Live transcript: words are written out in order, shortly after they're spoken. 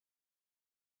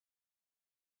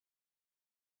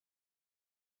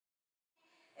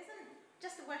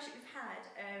just the worship we've had,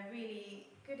 a really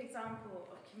good example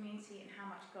of community and how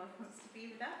much God wants to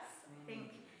be with us. I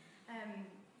think,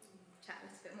 chat a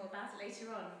little bit more about it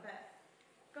later on, but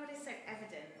God is so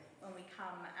evident when we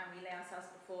come and we lay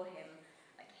ourselves before him.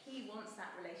 Like, he wants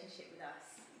that relationship with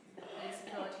us. He is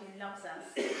a God who loves us.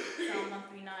 Psalm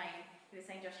 139, he was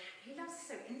saying, Josh, he loves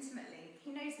us so intimately. He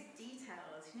knows the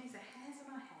details. He knows the hairs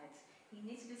on our head. He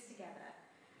knitted us together.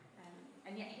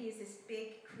 And yet he is this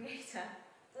big creator,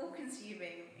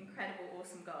 all-consuming, incredible,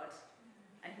 awesome God.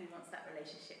 And he wants that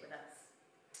relationship with us.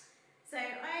 So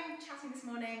I'm chatting this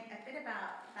morning a bit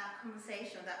about that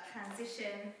conversation, that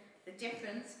transition, the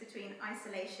difference between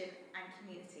isolation and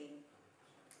community.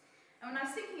 And when I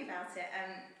was thinking about it,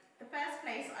 the first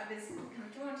place I was kind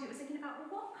of drawn to was thinking about,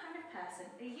 well, what kind of person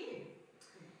are you?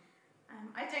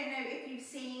 I don't know if you've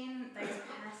seen those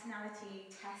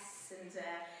personality tests and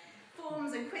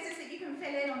forms and quizzes that you can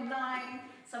fill in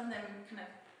online. Some of them kind of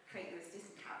create you as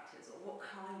Disney characters or what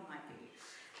car you might be.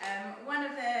 One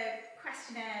of the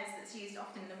questionnaires that's used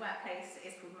often in the workplace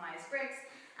is called Myers-Briggs,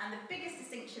 and the biggest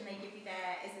distinction they give you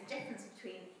there is the difference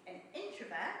between an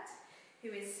introvert,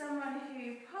 who is someone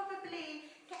who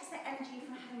probably gets their energy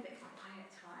from having a bit of a quiet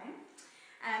time,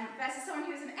 versus someone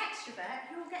who is an extrovert,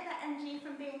 who will get their energy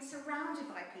from being surrounded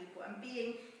by people and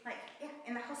being like, yeah,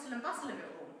 in the hustle and bustle of it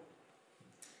all.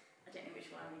 I don't know which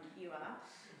one you are.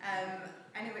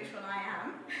 I know which one I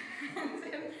am.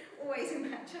 I'm always in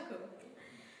that juggle.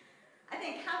 I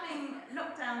think having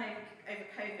lockdown over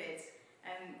COVID,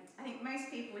 I think most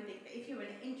people would think that if you were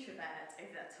an introvert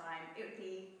over that time, it would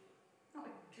be not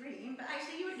a dream, but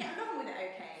actually you would get along with it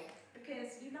okay,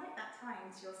 because you like that time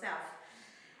to yourself.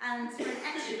 And for an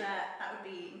extrovert, that would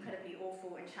be incredibly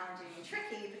awful and challenging and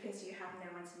tricky because you have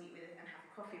no one to meet with and have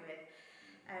coffee with.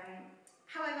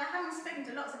 However, having spoken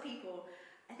to lots of people,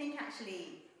 I think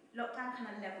actually lockdown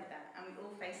kind of leveled that, and we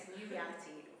all faced a new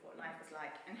reality of what life was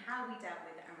like and how we dealt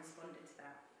with it and responded to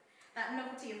that. That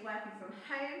novelty of working from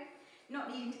home,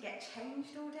 not needing to get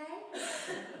changed all day,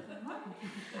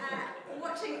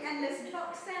 watching endless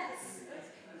box sets,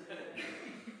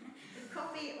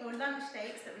 coffee or lunch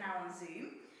dates that were now on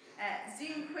Zoom,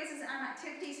 Zoom quizzes and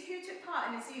activities. Who took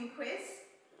part in a Zoom quiz?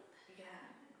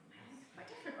 Quite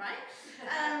different, right?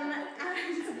 And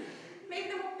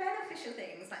maybe the more beneficial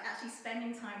things, like actually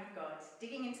spending time with God,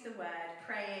 digging into the Word,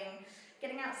 praying,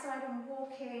 getting outside and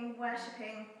walking,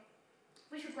 worshipping,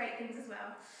 which were great things as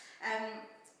well.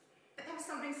 But there was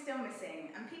something still missing,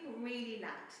 and people really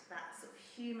lacked that sort of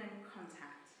human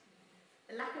contact.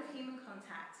 The lack of human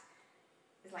contact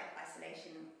is like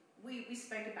isolation. We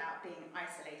spoke about being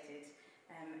isolated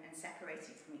and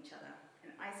separated from each other,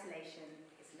 and isolation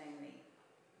is lonely.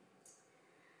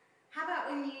 How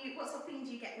about what sort of feeling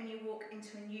do you get when you walk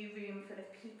into a new room full of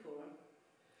people?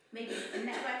 Maybe a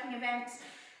networking event,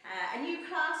 a new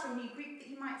class or a new group that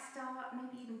you might start,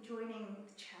 maybe even joining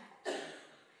the church.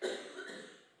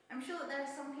 I'm sure that there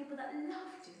are some people that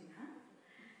love doing that.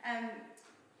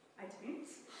 I don't.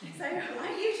 So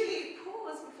I usually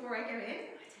pause before I go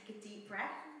in. I take a deep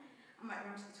breath. I might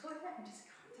run to the toilet and just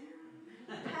calm down,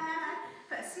 prepare,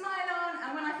 put a smile on,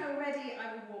 and when I feel ready,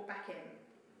 I will walk back in.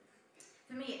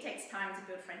 For me, it takes time to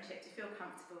build friendship, to feel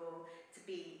comfortable, to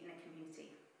be in a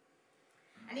community.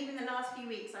 And even the last few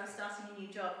weeks, I was starting a new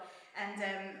job, and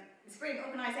it's a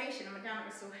brilliant organisation. I'm down at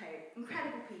Restore Hope,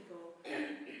 incredible people.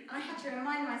 And I had to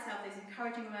remind myself those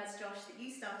encouraging words, Josh, that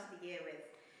you started the year with,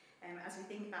 as we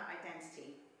think about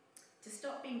identity. To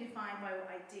stop being defined by what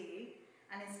I do,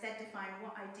 and instead define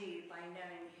what I do by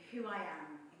knowing who I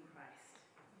am in Christ.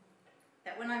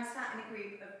 That when I'm sat in a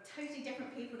group of totally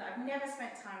different people that I've never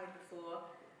spent time with before,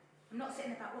 I'm not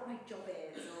sitting about what my job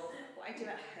is or what I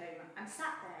do at home. I'm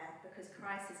sat there because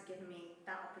Christ has given me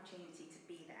that opportunity to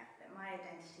be there, that my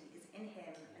identity is in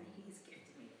him and he has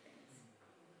gifted me with things.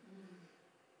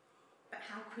 But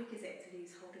how quick is it to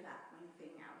lose hold of that when you're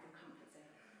feeling out of your comfort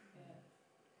zone? Yeah.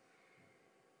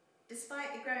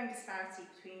 Despite the growing disparity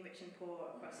between rich and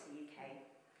poor across the UK,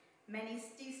 many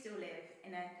do still live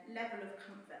in a level of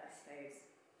comfort, I suppose,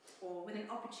 or with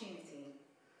an opportunity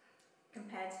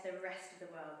compared to the rest of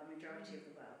the world, the majority of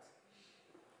the world.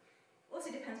 Also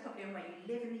depends probably on where you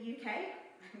live in the UK.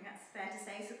 I think that's fair to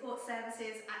say. Support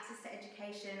services, access to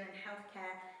education and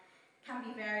healthcare can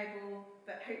be variable,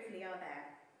 but hopefully are there.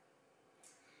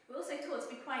 We're also taught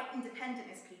to be quite independent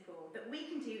as people, that we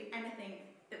can do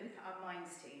anything that we put our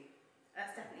minds to.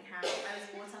 That's definitely how I was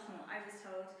brought up and what I was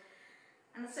told.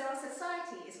 And so our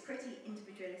society is pretty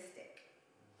individualistic.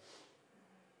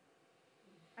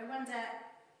 I wonder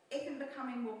if in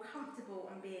becoming more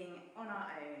comfortable and being on our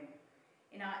own,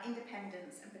 in our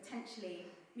independence and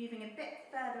potentially moving a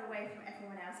bit further away from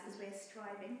everyone else because we're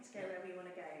striving to go where we want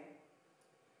to go?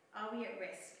 Are we at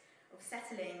risk of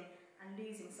settling and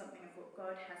losing something of what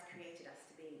God has created us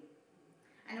to be?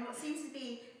 And in what seems to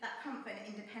be that comfort and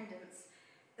independence,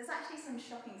 there's actually some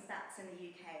shocking stats in the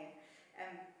UK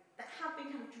that have been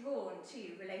kind of drawn to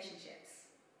relationships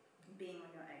and being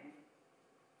on your own.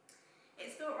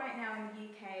 It's thought right now in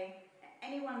the UK, at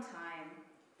any one time,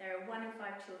 there are 1 in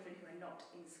 5 children who are not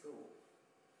in school.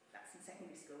 That's in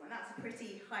secondary school, and that's a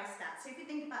pretty high stat. So if you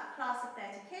think about a class of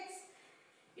 30 kids,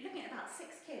 you're looking at about 6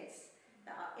 kids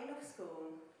that are ill of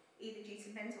school, either due to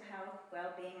mental health,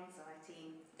 well-being,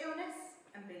 anxiety, illness,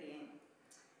 and bullying.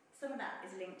 Some of that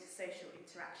is linked to social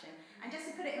interaction. And just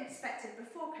to put it in perspective,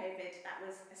 before COVID, that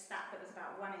was a stat that was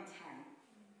about 1 in 10.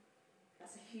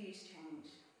 That's a huge change.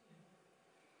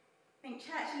 I think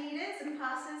church leaders and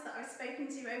pastors that I've spoken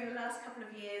to over the last couple of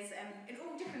years, in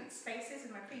all different spaces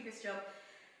in my previous job,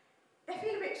 they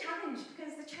feel a bit challenged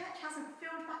because the church hasn't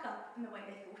filled back up in the way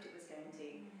they thought it was going to.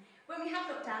 When we had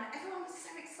lockdown, everyone was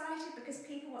so excited because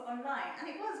people were online, and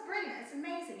it was brilliant, it's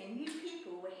amazing, and new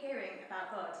people were hearing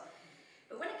about God.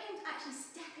 But when it came to actually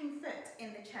stepping foot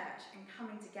in the church and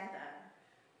coming together,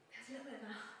 there was a little bit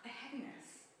of a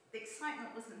heaviness. The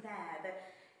excitement wasn't there, the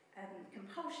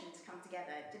compulsion to come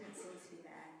together didn't seem to be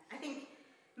there. I think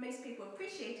most people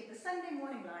appreciated the Sunday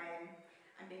morning line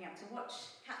and being able to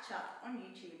catch up on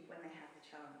YouTube when they had the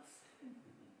chance.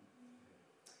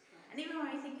 And even when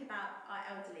we think about our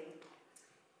elderly,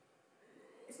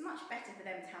 it's much better for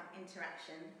them to have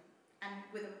interaction and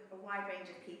with a wide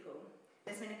range of people.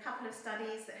 There's been a couple of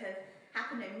studies that have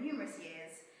happened over numerous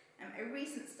years. A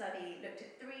recent study looked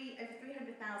at over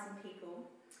 300,000 people,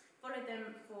 followed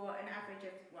them for an average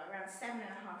of around 7.5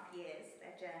 years,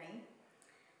 their journey,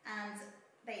 and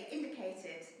they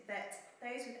indicated that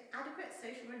those with adequate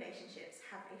social relationships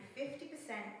have a 50%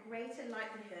 greater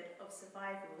likelihood of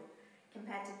survival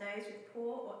compared to those with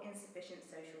poor or insufficient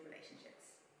social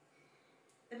relationships.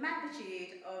 The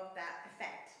magnitude of that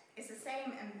effect is the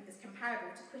same and is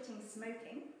comparable to quitting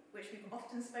smoking, which we've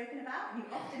often spoken about, and you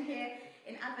often hear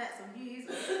in adverts or news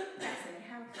or press and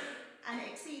health, and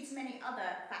it exceeds many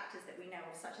other factors that we know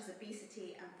of, such as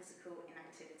obesity and physical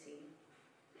inactivity.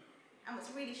 And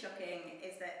what's really shocking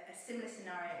is that a similar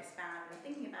scenario is found when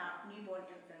thinking about newborn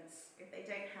infants. If they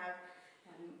don't have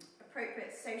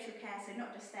appropriate social care, so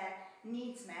not just their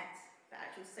needs met, but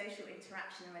actual social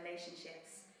interaction and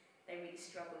relationships, they really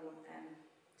struggle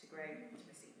to grow and to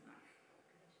receive in life.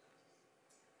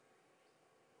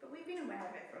 But we've been aware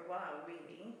of it for a while,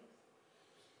 really.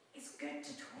 It's good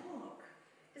to talk.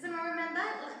 Does anyone remember,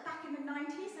 like back in the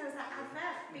 90s, there was that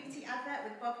advert, BT advert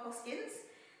with Bob Hoskins?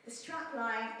 The strap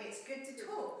line, it's good to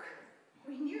talk.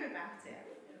 We knew about it.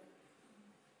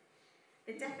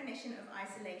 The definition of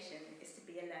isolation is to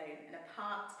be alone and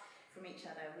apart from each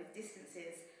other with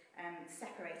distances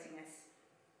separating us.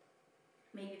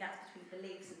 Maybe that's between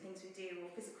beliefs and things we do or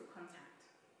physical contact.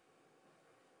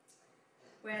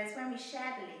 Whereas when we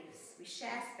share beliefs, we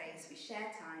share space, we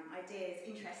share time, ideas,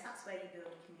 interests, that's where you build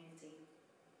a community.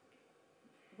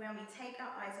 When we take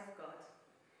our eyes off God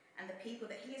and the people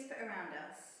that He has put around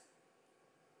us,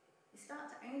 you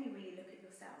start to only really look at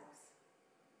yourselves.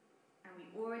 And we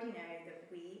already know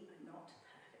that we are not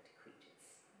perfect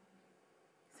creatures.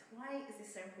 So why is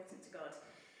this so important to God?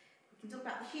 We can talk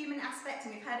about the human aspect,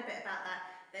 and we've heard a bit about that.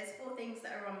 There's 4 things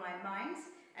that are on my mind.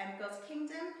 God's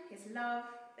kingdom, His love,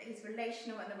 that He's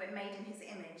relational, and that we're made in His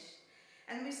image.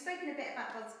 And we've spoken a bit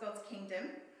about God's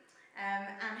kingdom,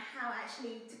 and how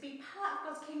actually to be part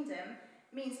of God's kingdom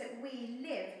means that we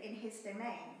live in His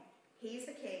domain. He is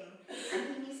the king,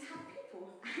 and He needs to have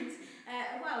people and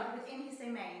a world within His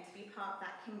domain to be part of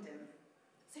that kingdom.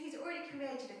 So He's already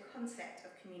created a concept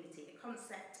of community, a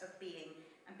concept of being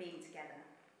and being together.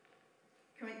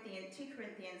 2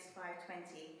 Corinthians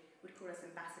 5:20 would call us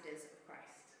ambassadors of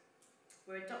Christ.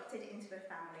 We're adopted into a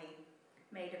family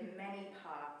made of many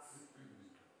parts.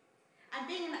 And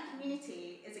being in that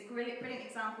community is a brilliant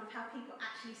example of how people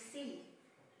actually see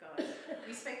God.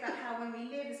 We spoke about how when we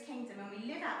live as kingdom, when we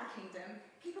live out the kingdom,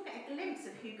 people get a glimpse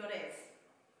of who God is.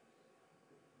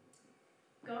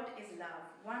 God is love.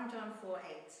 1 John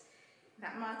 4:8.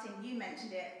 That Martin, you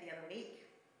mentioned it the other week.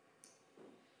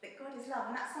 That God is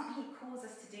love, and that's something He calls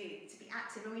us to do, to be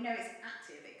active. And we know it's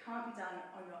active. It can't be done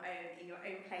on your own, in your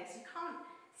own place. You can't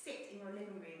sit in your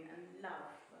living room and love.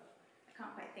 Well, I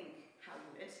can't quite think how you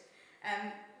would.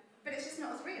 But it's just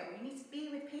not as real. You need to be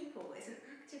with people. It's an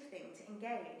active thing to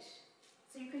engage.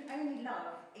 So you can only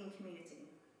love in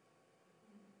community.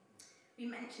 We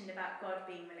mentioned about God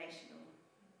being relational.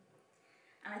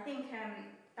 And I think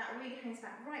that really comes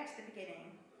back right to the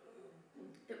beginning.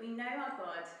 that we know our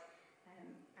God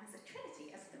as a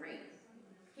Trinity, as three.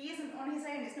 He isn't on his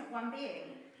own, it's not one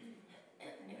being.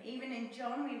 Even in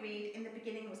John we read, in the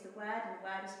beginning was the Word, and the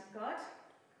Word was with God.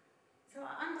 So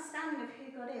our understanding of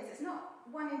who God is, it's not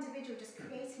one individual just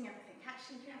creating everything.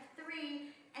 Actually, you have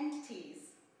three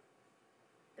entities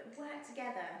that work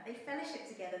together, they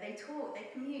fellowship together, they talk, they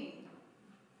commune.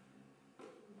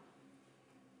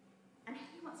 And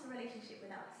he wants a relationship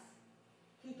with us.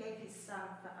 He gave his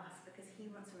son for us because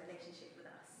he wants a relationship with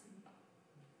us.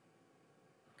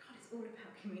 God is all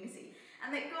about community. And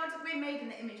that God, we're made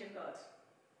in the image of God.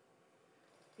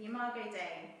 The Imago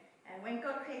Dei, when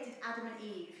God created Adam and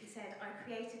Eve, he said, I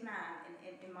created man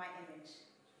in my image.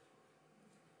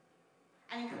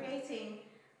 And in creating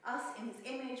us in his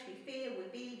image, we feel,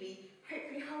 we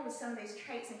hopefully hold some of those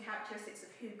traits and characteristics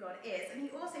of who God is. And he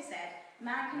also said,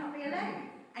 man cannot be alone,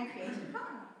 and created a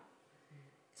partner.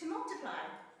 To multiply,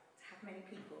 to have many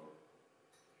people.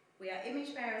 We are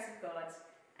image bearers of God,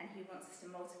 and he wants us to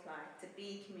multiply, to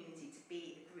be community, to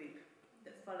be a group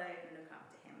that follow and look up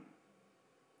to him.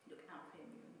 Look out for him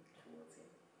and towards him.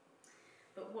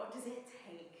 But what does it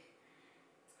take?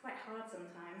 It's quite hard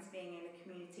sometimes being in a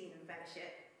community and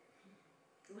fellowship.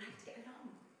 We have to get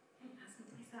along. It's not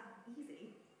always that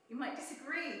easy. You might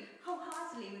disagree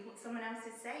wholeheartedly with what someone else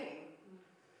is saying.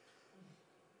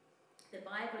 The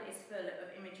Bible is full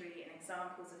of imagery and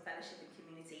examples of fellowship and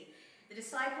community. The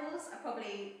disciples are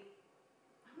probably,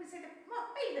 I would say,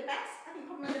 maybe the best. I think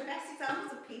probably one of the best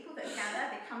examples of people that gather.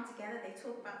 They come together, they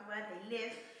talk about the word, they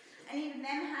live. And even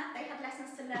them they had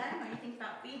lessons to learn. When you think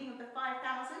about feeding of the 5,000,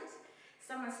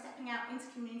 someone stepping out into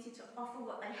community to offer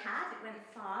what they had. It went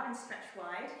far and stretched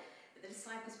wide. But the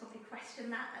disciples probably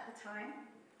questioned that at the time.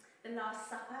 The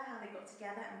Last Supper, how they got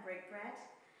together and broke bread.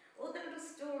 All the little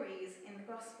stories in the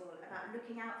gospel about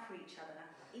looking out for each other,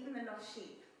 even the lost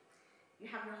sheep. You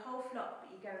have your whole flock, but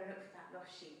you go and look for that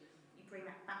lost sheep. You bring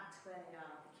that back to where they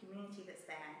are, the community that's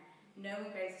there. No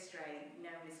one goes astray, no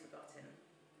one is forgotten.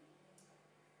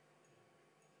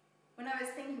 When I was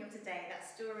thinking of today, that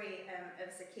story of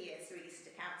Zacchaeus really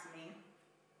stuck out to me.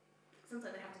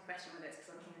 Sometimes I have to question whether it's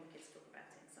because I'm hearing the kids talk about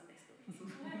it in Sunday school.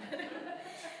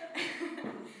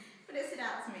 But it stood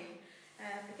out to me.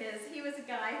 Because he was a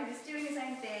guy who was doing his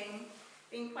own thing,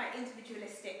 being quite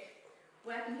individualistic,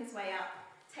 working his way up,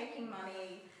 taking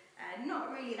money, not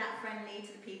really that friendly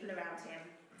to the people around him.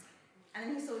 And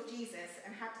then he saw Jesus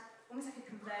and had almost like a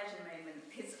conversion moment.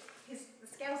 The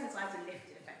scales in his eyes were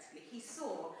lifted effectively. He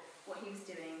saw what he was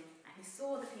doing and he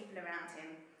saw the people around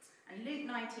him. And Luke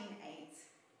 19:8,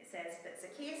 it says, "But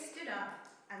Zacchaeus stood up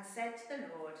and said to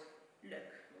the Lord, 'Look,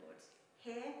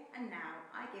 here and now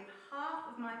I give half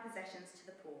of my possessions to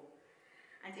the poor,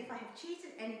 and if I have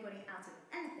cheated anybody out of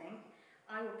anything,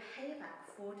 I will pay back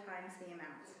 4 times the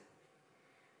amount.'"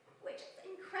 Which is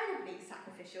incredibly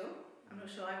sacrificial. I'm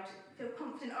not sure I would feel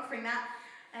confident offering that.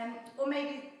 Or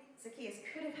maybe Zacchaeus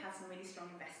could have had some really strong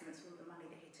investments with all the money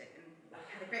that he took and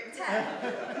had a great return.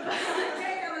 But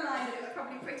going down the line, it was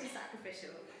probably pretty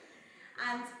sacrificial.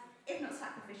 And if not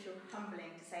sacrificial,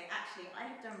 humbling to say, actually, I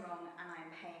have done wrong and I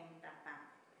am paying that back.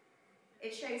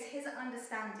 It shows his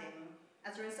understanding,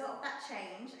 as a result of that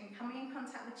change and coming in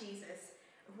contact with Jesus,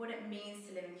 of what it means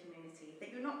to live in community. That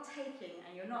you're not taking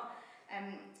and you're not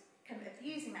kind of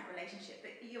abusing that relationship,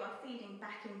 but you are feeding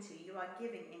back into, you are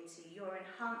giving into, you're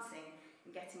enhancing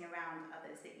and getting around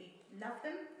others, that you love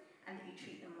them and that you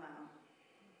treat them well.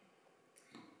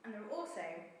 And there are also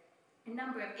a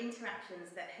number of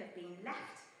interactions that have been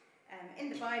left in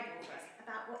the Bible for us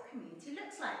about what community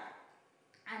looks like.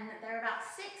 And there are about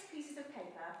 6 pieces of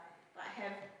paper that I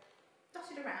have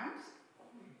dotted around.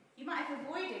 You might have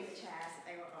avoided the chairs that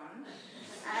they were on.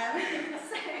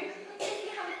 So if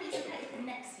you have a piece of paper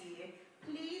next to you,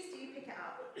 please do pick it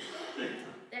up.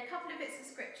 There are a couple of bits of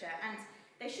scripture and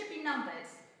they should be numbered.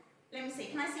 Let me see,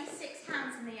 can I see 6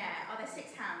 hands in the air? Are there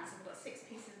 6 hands? We've got 6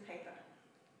 pieces of paper.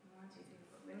 1, 2, 3,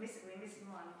 4. We're missing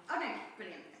one. Oh no,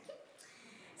 brilliant.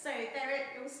 So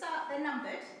it will start, they're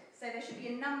numbered, so there should be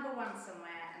a number 1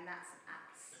 somewhere, and that's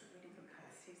Acts. Reading from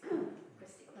Acts. Who's that?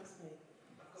 Christy. That's me.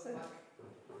 So,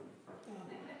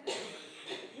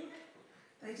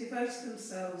 they devoted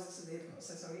themselves to the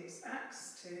apostles. It's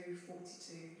Acts 2,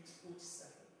 42 to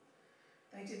 47.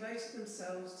 They devoted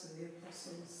themselves to the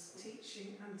apostles'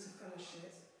 teaching and to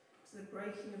fellowship, to the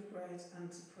breaking of bread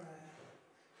and to prayer.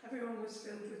 Everyone was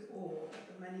filled with awe at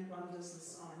the many wonders and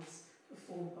signs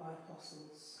performed by the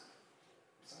apostles.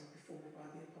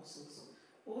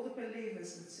 All the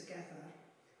believers were together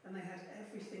and they had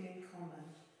everything in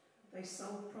common. They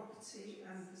sold property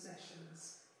and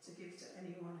possessions to give to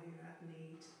anyone who had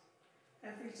need.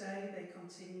 Every day they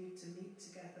continued to meet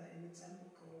together in the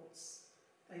temple courts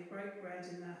broke bread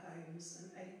in their homes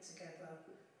and ate together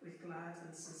with glad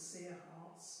and sincere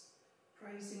hearts,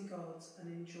 praising God and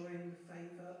enjoying the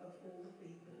favour of all the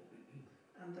people.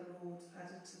 And the Lord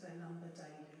added to their number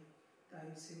daily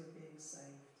those who were being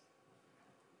saved.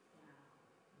 Wow.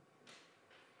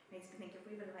 Makes me think, if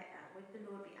we were like that, would the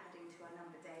Lord be adding to our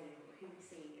number daily, or who we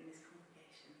see in this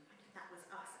congregation? Like if that was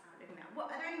us out living that.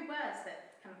 What are there any words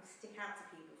that kind of stick out to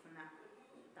people from that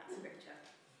scripture?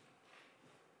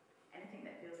 Anything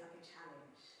that feels like a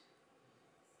challenge?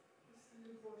 It's the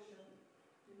devotion.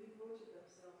 They devoted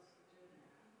themselves to doing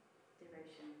it.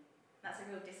 Devotion. That's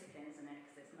a real discipline, isn't it?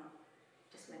 Because it's not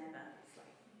just whenever. It's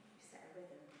like you set a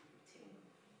rhythm, routine,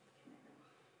 commitment.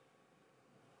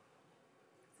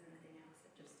 Is there anything else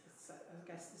that just... I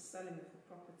guess the selling of the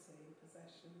property and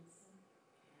possessions.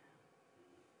 Yeah.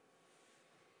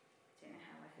 I don't know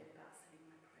how I feel about selling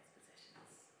my prized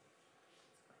possessions.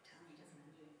 It's quite a challenge, isn't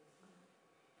it?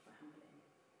 Quite humbling.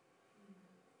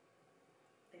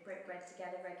 They broke bread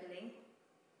together regularly.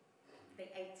 They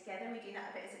ate together. We do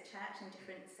that a bit as a church in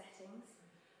different settings.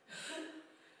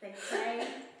 They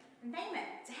pray, and they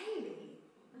met daily.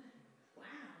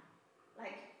 Wow.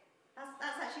 Like,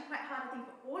 that's actually quite hard, I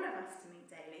think, for all of us to meet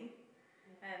daily.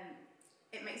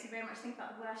 It makes you very much think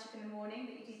about the worship in the morning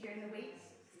that you do during the week,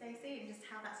 Stacey, and just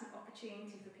how that's an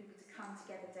opportunity for people to come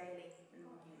together daily in the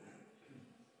morning.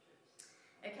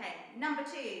 Okay, number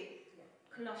 2,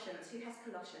 Colossians. Who has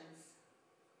Colossians?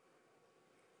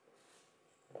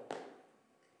 There's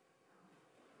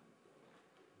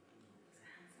a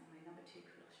hand somewhere. Number 2,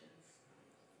 Colossians.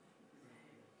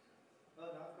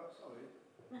 Oh no, I've got, sorry.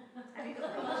 Have you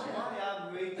got Colossians? I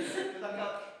am reading it because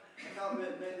I can't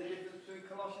make the difference between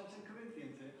Colossians and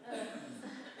Corinthians here.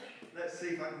 Let's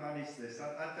see if I can manage this. I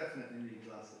definitely need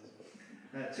glasses.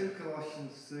 2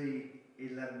 Colossians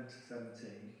 3:11 to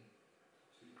 17.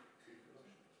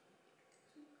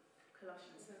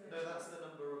 Colossians. No, that's the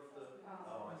number of the...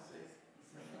 Oh, I see.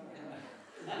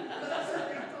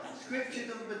 Scripture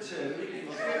number 2.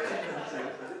 Scripture number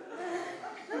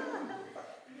 2.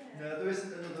 No, there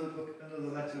isn't another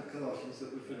letter of Colossians that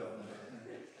we've forgotten about.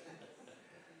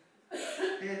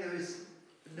 Here there is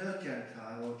no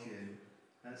Gentile or Jew,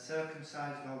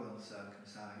 circumcised or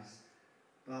uncircumcised,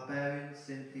 barbarian,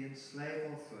 Scythian, slave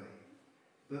or free,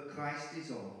 but Christ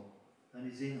is all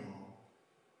and is in all.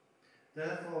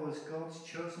 Therefore, as God's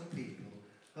chosen people,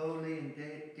 holy and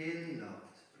dearly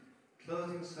loved,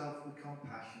 clothe yourself with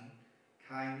compassion,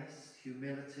 kindness,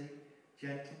 humility,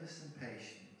 gentleness and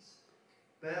patience.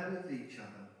 Bear with each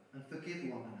other and forgive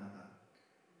one another.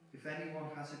 If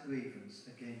anyone has a grievance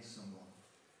against someone,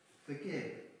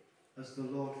 forgive as the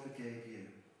Lord forgave you.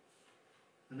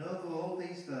 And over all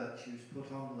these virtues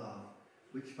put on love,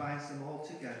 which binds them all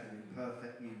together in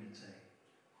perfect unity.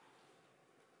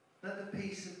 Let the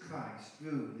peace of Christ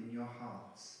rule in your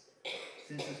hearts,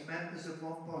 since as members of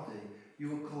one body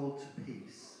you are called to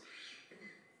peace.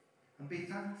 And be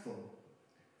thankful.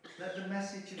 Let the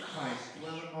message of Christ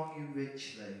dwell among you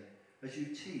richly, as you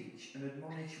teach and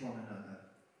admonish one another,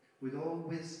 with all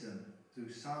wisdom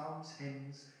through psalms,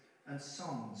 hymns, and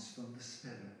songs from the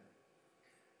Spirit,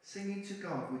 singing to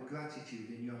God with gratitude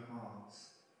in your hearts.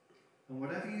 And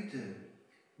whatever you do,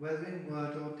 whether in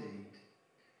word or deed,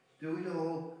 do it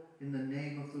all in the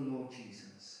name of the Lord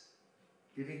Jesus,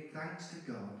 giving thanks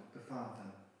to God the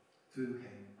Father through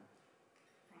him.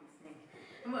 Thanks, Nick.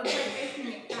 And what a great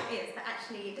opening that is, that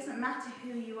actually it doesn't matter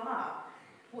who you are,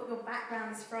 what your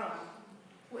background's from,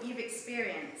 what you've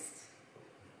experienced.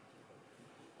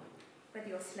 Whether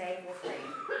you're slave or free,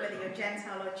 whether you're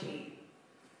Gentile or Jew,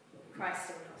 Christ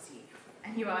still loves you.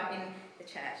 And you are in the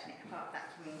church and you're part of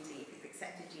that community if you've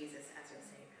accepted Jesus as your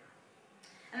Saviour.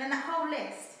 And then that whole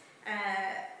list,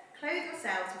 clothe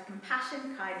yourselves with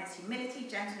compassion, kindness, humility,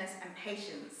 gentleness and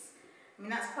patience. I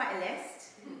mean, that's quite a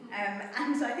list. And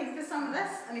I think for some of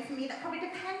us, I mean for me, that probably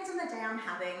depends on the day I'm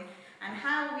having and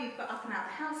how we've got up and out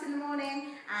of the house in the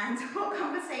morning and what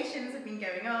conversations have been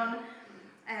going on.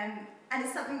 And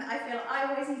it's something that I feel I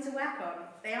always need to work on.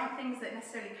 They aren't things that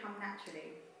necessarily come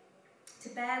naturally. To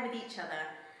bear with each other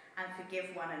and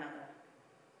forgive one another.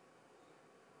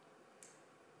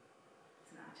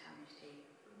 It's another challenge to you.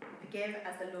 Forgive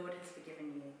as the Lord has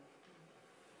forgiven you.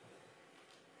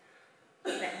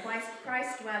 Let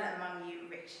Christ dwell among you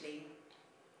richly.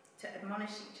 To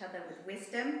admonish each other with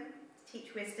wisdom, to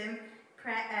teach wisdom,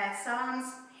 psalms,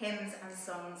 hymns and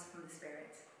songs from the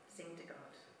Spirit. Sing to God.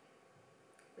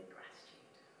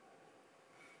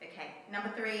 Okay,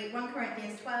 number 3, 1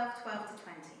 Corinthians 12, 12 to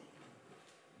 20.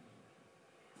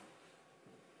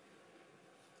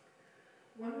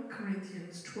 1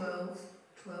 Corinthians 12,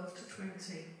 12 to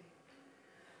 20.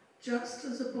 Just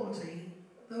as a body,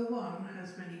 though one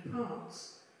has many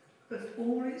parts, but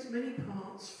all its many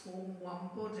parts form one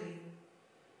body.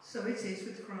 So it is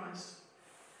with Christ.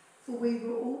 For we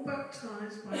were all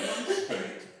baptized by one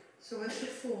Spirit, so as to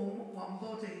form one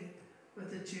body,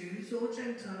 whether Jews or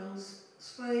Gentiles,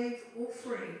 slave or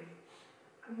free,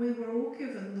 and we were all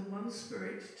given the one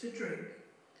Spirit to drink.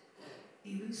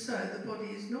 Even so, the body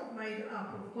is not made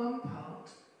up of one part,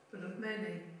 but of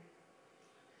many.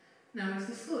 Now if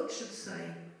the foot should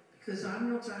say, because I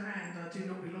am not a hand, I do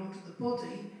not belong to the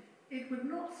body, it would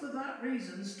not for that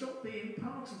reason stop being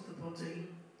part of the body.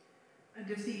 And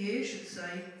if the ear should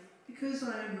say, because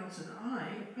I am not an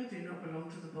eye, I do not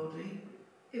belong to the body,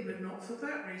 it would not for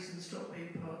that reason stop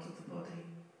being part of the body.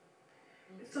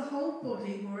 If the whole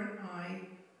body were an eye,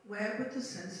 where would the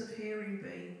sense of hearing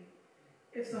be?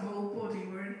 If the whole body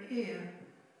were an ear,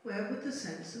 where would the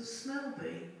sense of smell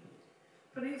be?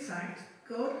 But in fact,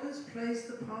 God has placed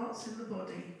the parts in the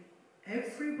body,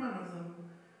 every one of them,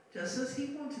 just as he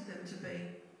wanted them to be.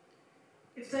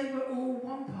 If they were all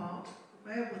one part,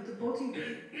 where would the body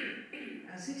be?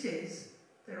 As it is,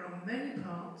 there are many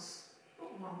parts,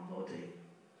 but one body.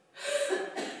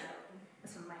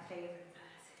 That's one of my favourite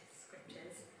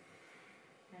scriptures.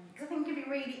 Because I think it can be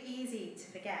really easy to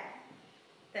forget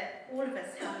that all of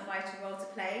us have a vital role to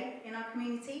play in our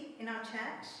community, in our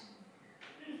church.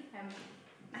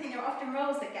 I think there are often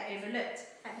roles that get overlooked,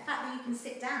 like the fact that you can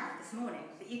sit down this morning,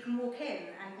 that you can walk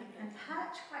in and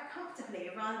perch quite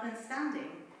comfortably rather than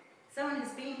standing. Someone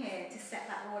has been here to set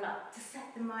that all up, to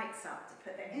set the mics up, to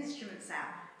put their instruments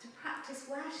out, to practice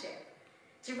worship,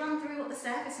 to run through what the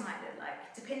service might look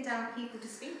like, to pin down people to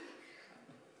speak.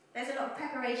 There's a lot of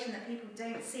preparation that people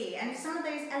don't see, and if some of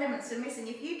those elements are missing,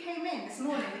 if you came in this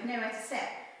morning with nowhere to sit,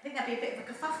 I think there'd be a bit of a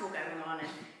kerfuffle going on, and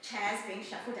chairs being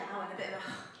shuffled out, and a bit of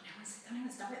a, no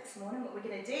one's done it this morning, what are we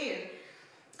going to do?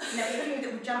 You know, a few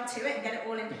that will jump to it and get it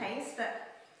all in place,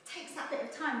 but it takes that bit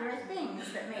of time. There are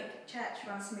things that make church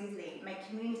run smoothly, make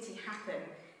community happen,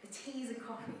 the teas and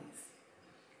coffees.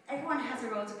 Everyone has a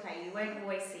role to play, you won't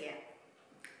always see it.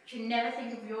 You should never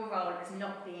think of your role as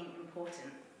not being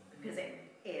important, because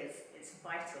it is, it's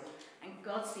vital, and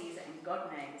God sees it and God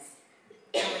knows.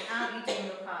 And without you doing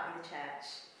your part in the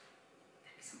church,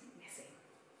 there'd be something missing,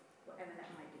 whatever that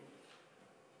might be.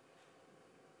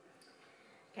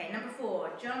 Okay, number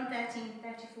 4, John 13,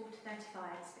 34 to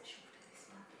 35. It's a bit shorter this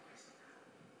one.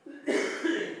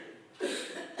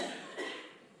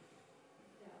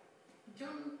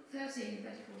 John 13,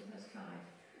 34 to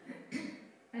 35.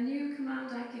 A new command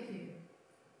I give you,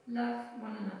 love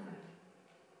one another.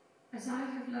 As I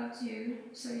have loved you,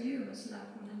 so you must love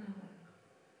one another.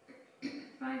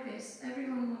 By this,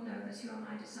 everyone will know that you are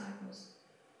my disciples,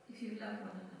 if you love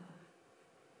one another.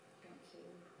 Thank you.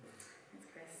 Thanks,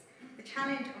 Chris. The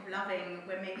challenge of loving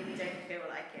when maybe we don't feel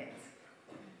like it,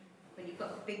 when you've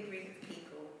got a big group of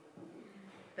people.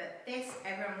 But this,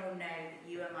 everyone will know that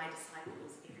you are my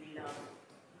disciples if you love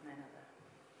one another.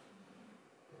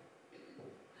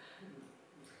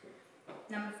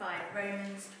 Number 5,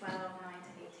 Romans 12, 9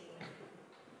 to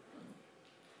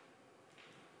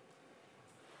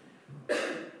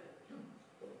 18.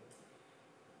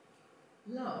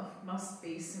 Love must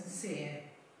be sincere.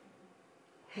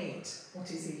 Hate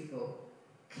what is evil.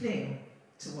 Cling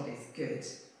to what is good.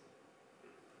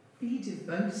 Be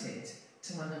devoted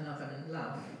to one another in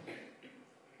love.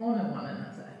 Honour one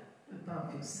another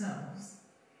above yourselves.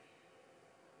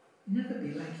 Never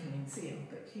be lacking in zeal,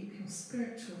 but keep your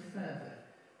spiritual fervour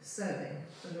serving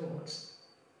the Lord.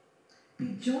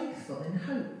 Be joyful in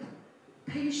hope,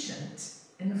 patient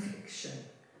in affliction,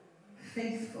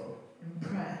 faithful in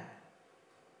prayer.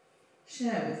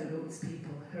 Share with the Lord's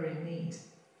people who are in need.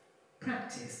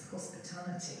 Practice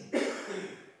hospitality.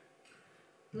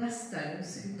 Bless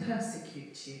those who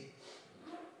persecute you.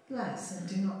 Bless and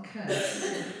do not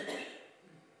curse.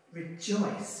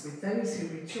 Rejoice with those who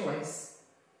rejoice,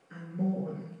 and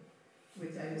mourn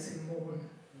with those who mourn.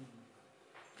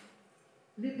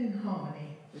 Live in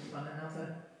harmony with one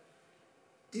another.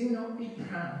 Do not be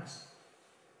proud,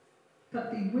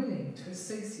 but be willing to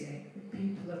associate with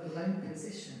people of low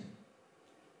position.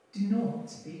 Do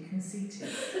not be conceited.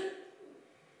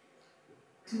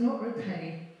 Do not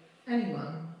repay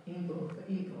anyone evil for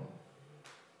evil.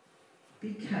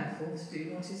 Be careful to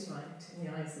do what is right in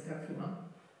the eyes of everyone.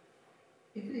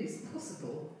 If it is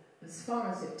possible, as far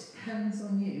as it depends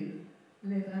on you,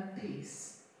 live at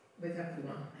peace with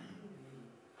everyone.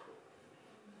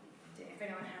 If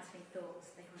anyone has any thoughts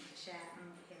they want to share from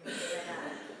him read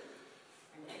out,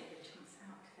 and let it jumps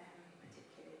out to them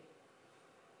particularly.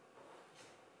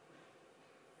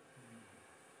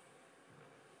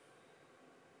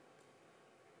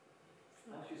 So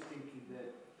I was just thinking that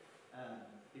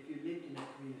if you lived in a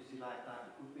community like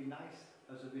that, it would be nice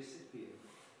as a recipient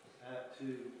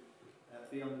to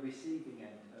be on the receiving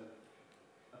end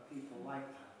of people like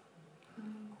that.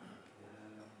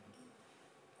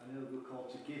 I know we're called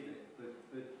to give it, but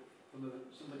from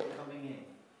somebody coming in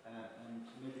and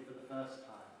maybe for the first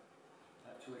time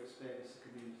to experience a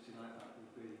community like that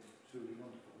would be truly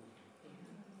wonderful.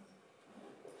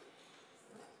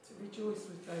 To rejoice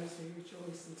with those who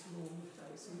rejoice and to mourn with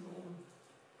those who mourn.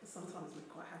 Because sometimes we're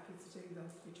quite happy to do the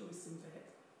rejoicing bit,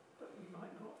 but we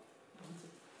might not want to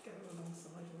go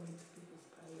alongside or into people's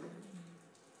pain.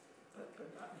 But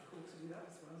that we're called to do that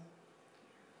as well.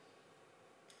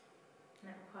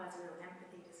 And it requires a little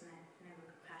empathy, doesn't it? And a real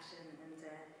compassion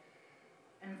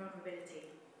and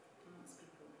vulnerability amongst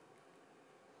people.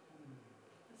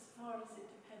 As far as it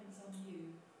depends on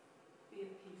you, be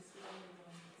at peace with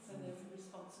everyone. So there's a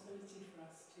responsibility for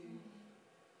us to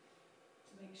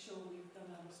make sure we've done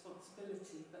our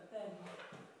responsibility. But then,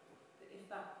 if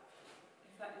that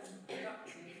isn't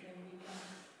productive, then we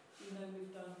know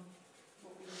we've done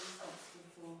what we were responsible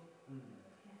for.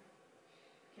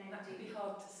 That can be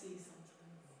hard to see sometimes.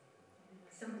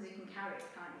 Sometimes you can carry it,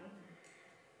 can't you?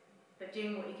 But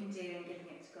doing what you can do and giving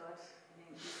it to God, I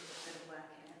think you can put a work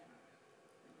in it.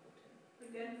 Important.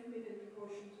 Again, for me, the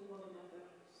devotion to one another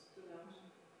stood out.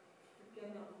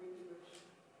 Again, that would be devotion.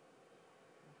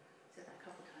 So that a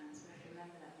couple of times, we have to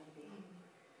remember that maybe.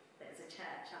 That as a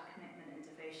church, our commitment and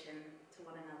devotion to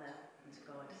one another and to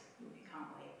God, we can't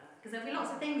wait that. Because there'll be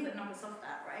lots of things that knock us off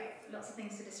that, right? Lots of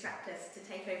things to distract us, to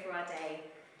take over our day,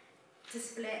 to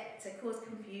split, to cause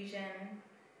confusion,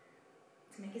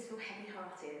 to make us feel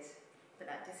heavy-hearted, but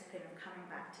that discipline of coming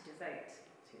back to devote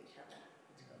to each other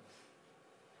and to God.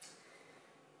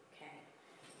 Okay.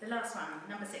 The last one,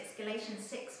 number 6, Galatians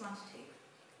 6, 1-2.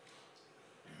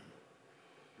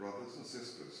 Brothers and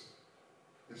sisters,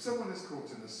 if someone is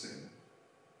caught in a sin,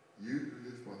 you who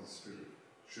live by the Spirit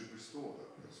should restore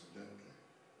that person gently.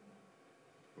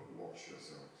 But watch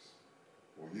yourselves,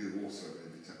 or you also may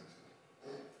be tempted.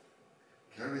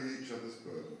 Carry each other's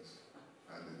burdens,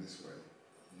 and in this way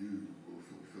you will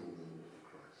fulfill the law of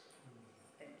Christ.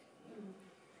 Thank you.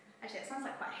 Actually, it sounds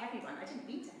like quite a heavy one. I didn't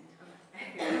mean to end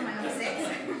on my number 6.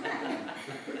 Isn't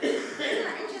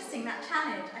that interesting, that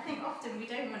challenge? I think often we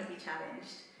don't want to be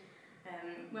challenged.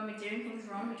 When we're doing things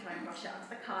wrong, we try and brush it onto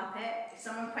the carpet. If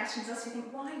someone questions us, we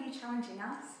think, why are you challenging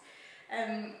us?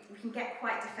 We can get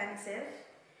quite defensive.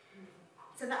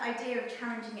 So that idea of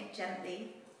challenging it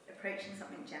gently, approaching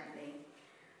something gently,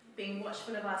 being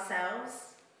watchful of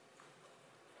ourselves,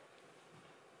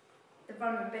 the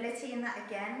vulnerability in that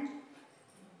again,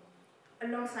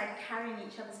 alongside carrying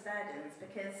each other's burdens,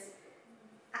 because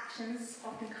actions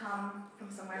often come from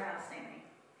somewhere else, don't they?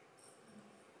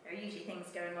 There are usually things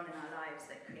going on in our lives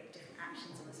that create different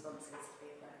actions and responses to be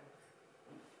aware of.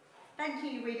 Thank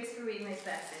you, readers, for reading those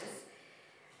verses.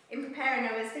 In preparing,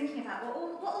 I was thinking about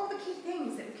what all the key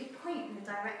things that we could point in the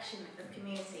direction of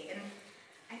community. And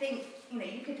I think,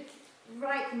 you could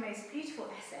write the most beautiful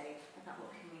essay about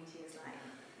what community is like.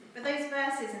 But those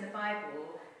verses in the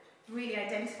Bible really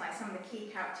identify some of the key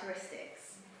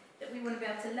characteristics that we want to be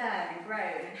able to learn and grow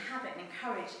and inhabit and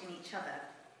encourage in each other.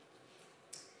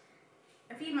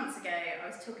 A few months ago, I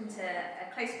was talking to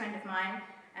a close friend of mine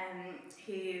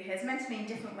who has mentored me in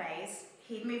different ways.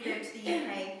 He'd moved over to the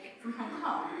UK from Hong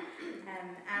Kong,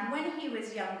 and when he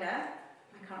was younger,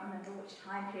 I can't remember which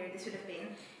time period this would have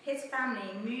been, his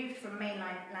family moved from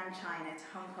mainland China to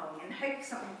Hong Kong in the hope of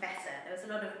something better. There was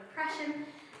a lot of oppression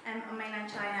on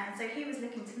mainland China, and so he was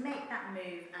looking to make that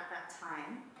move at that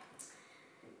time.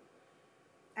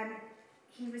 And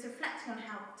he was reflecting on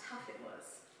how tough it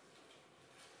was.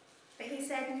 But he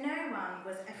said no one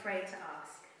was afraid to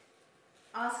ask.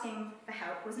 Asking for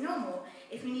help was normal.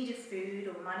 If you needed food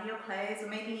or money or clothes, or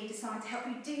maybe you needed someone to help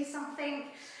you do something,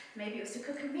 maybe it was to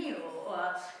cook a meal,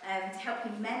 or to help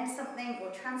you mend something, or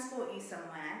transport you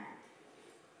somewhere,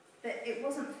 that it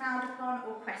wasn't frowned upon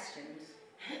or questioned.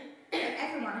 That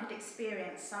everyone had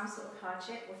experienced some sort of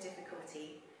hardship or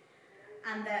difficulty,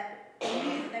 and that they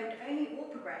knew that they would only all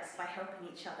progress by helping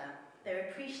each other. They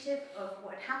were appreciative of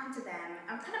what had happened to them,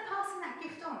 and kind of passing that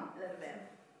gift on a little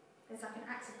bit. There's like an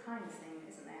acts of kindness thing,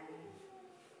 isn't there?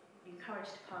 We're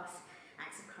encouraged to pass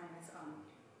acts of kindness on.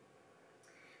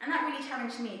 And that really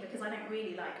challenged me because I don't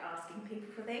really like asking people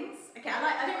for things. Okay,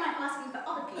 I don't like asking for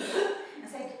other people and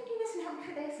say, can you do this and help me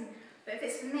for this? But if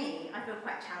it's for me, I feel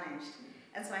quite challenged.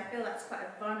 And so I feel that's quite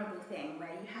a vulnerable thing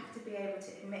where you have to be able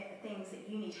to admit the things that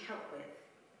you need help with,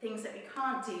 things that we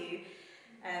can't do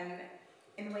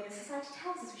in the way that society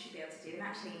tells us we should be able to do, and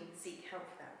actually seek help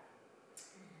for that.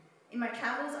 In my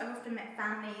travels, I've often met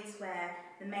families where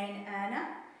the main earner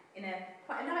in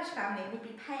quite a large family would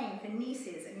be paying for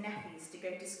nieces and nephews to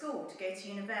go to school, to go to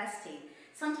university,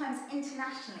 sometimes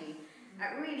internationally,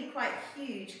 at really quite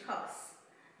huge costs,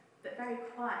 but very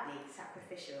quietly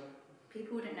sacrificial.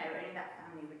 People wouldn't know, only that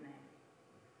family would know.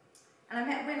 And I've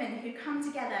met women who come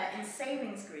together in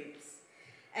savings groups,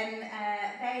 and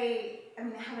they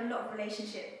have a lot of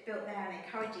relationship built there, and they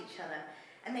encourage each other.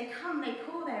 And they come, they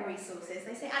pool their resources,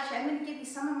 they say, actually, I'm going to give you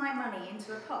some of my money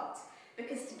into a pot,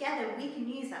 because together we can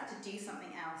use that to do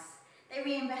something else. They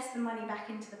reinvest the money back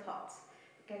into the pot.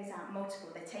 It goes out multiple,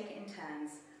 they take it in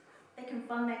turns. They can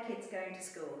fund their kids going to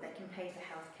school, they can pay for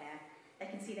healthcare, they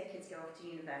can see their kids go off to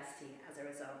university as a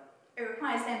result. It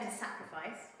requires them to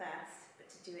sacrifice first, but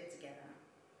to do it together.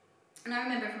 And I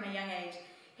remember from a young age,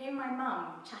 hearing my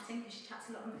mum chatting, because she chats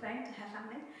a lot on the phone to her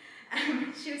family.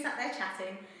 She was sat there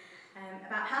chatting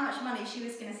about how much money she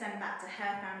was going to send back to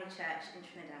her family church in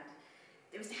Trinidad.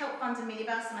 It was to help fund a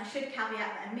minibus, and I should caveat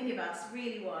that a minibus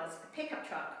really was a pickup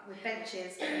truck with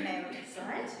benches that were nailed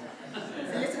inside.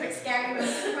 It's a little bit scary when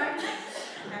we arrived.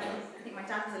 I think my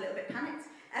dad was a little bit panicked.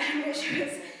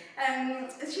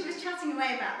 She was chatting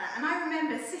away about that, and I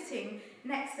remember sitting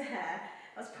next to her.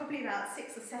 I was probably about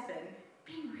 6 or 7,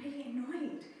 being really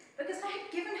annoyed because I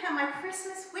had given her my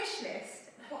Christmas wish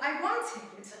list, what I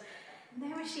wanted. And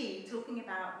there was she talking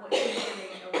about what she was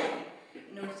doing away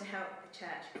in order to help the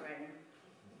church grow.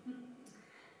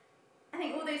 I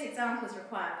think all those examples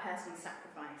require personal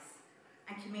sacrifice,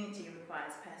 and community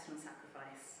requires personal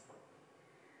sacrifice.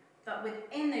 But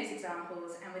within those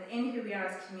examples and within who we are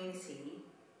as a community,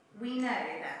 we know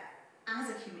that as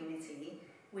a community,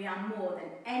 we are more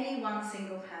than any one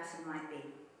single person might be.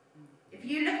 If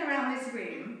you look around this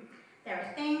room, there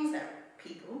are things that are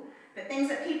people, but things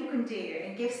that people can do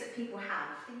and gifts that people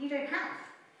have that you don't have.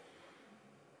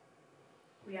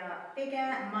 We are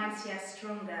bigger, mightier,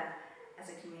 stronger as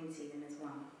a community than as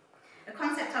one. A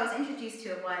concept I was introduced to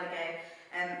a while ago,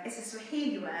 it's a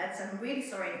Swahili word, so I'm really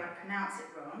sorry if I pronounce it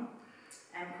wrong,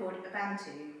 called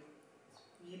Ubuntu,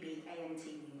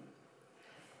 U-B-A-N-T-U.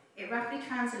 It roughly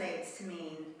translates to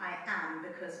mean, I am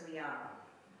because we are.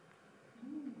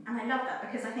 And I love that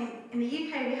because I think in the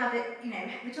UK we have it,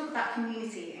 we talk about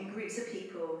community and groups of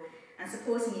people and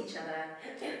supporting each other.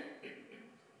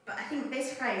 But I think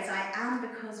this phrase, I am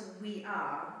because we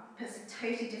are, puts a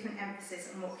totally different emphasis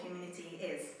on what community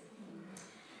is.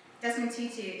 Desmond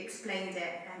Tutu explained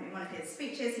it in one of his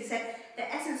speeches. He said,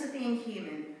 the essence of being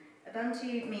human,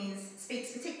 Ubuntu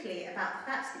speaks particularly about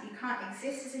the fact that you can't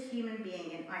exist as a human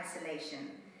being in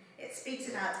isolation. It speaks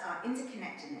about our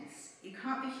interconnectedness. You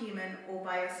can't be human all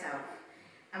by yourself.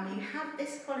 And when you have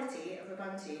this quality of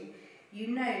Ubuntu,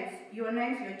 you are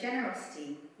known for your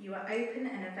generosity. You are open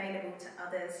and available to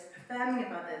others, affirming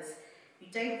of others. You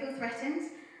don't feel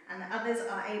threatened, and that others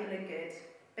are able and good,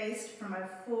 based from a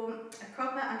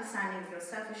proper understanding of your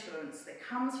self-assurance that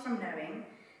comes from knowing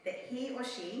that he or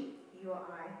she, you or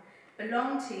I,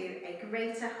 belong to a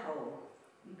greater whole.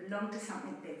 You belong to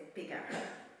something bigger.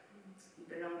 You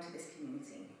belong to this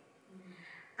community.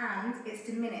 And it's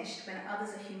diminished when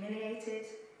others are humiliated,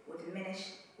 or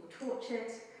diminished, or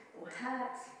tortured, or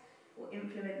hurt, or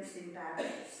influenced in bad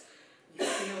ways. You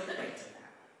feel the weight of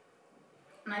that.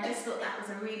 And I just thought that was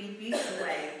a really beautiful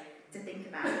way to think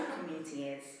about what community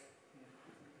is.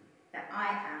 That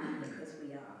I am because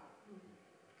we are.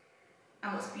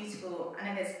 And what's beautiful,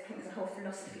 I think there's a whole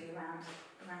philosophy around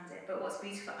it, but what's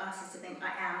beautiful for us is to think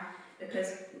I am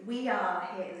because we are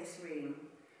here in this room,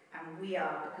 and we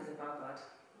are because of our God.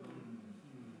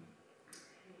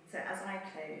 So as I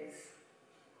close,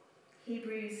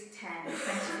 Hebrews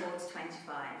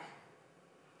 10:24-25.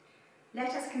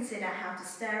 Let us consider how to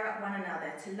stir up one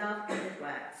another to love and good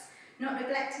works, not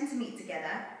neglecting to meet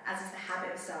together, as is the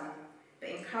habit of some, but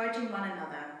encouraging one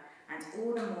another, and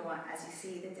all the more as you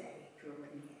see the day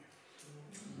drawing near.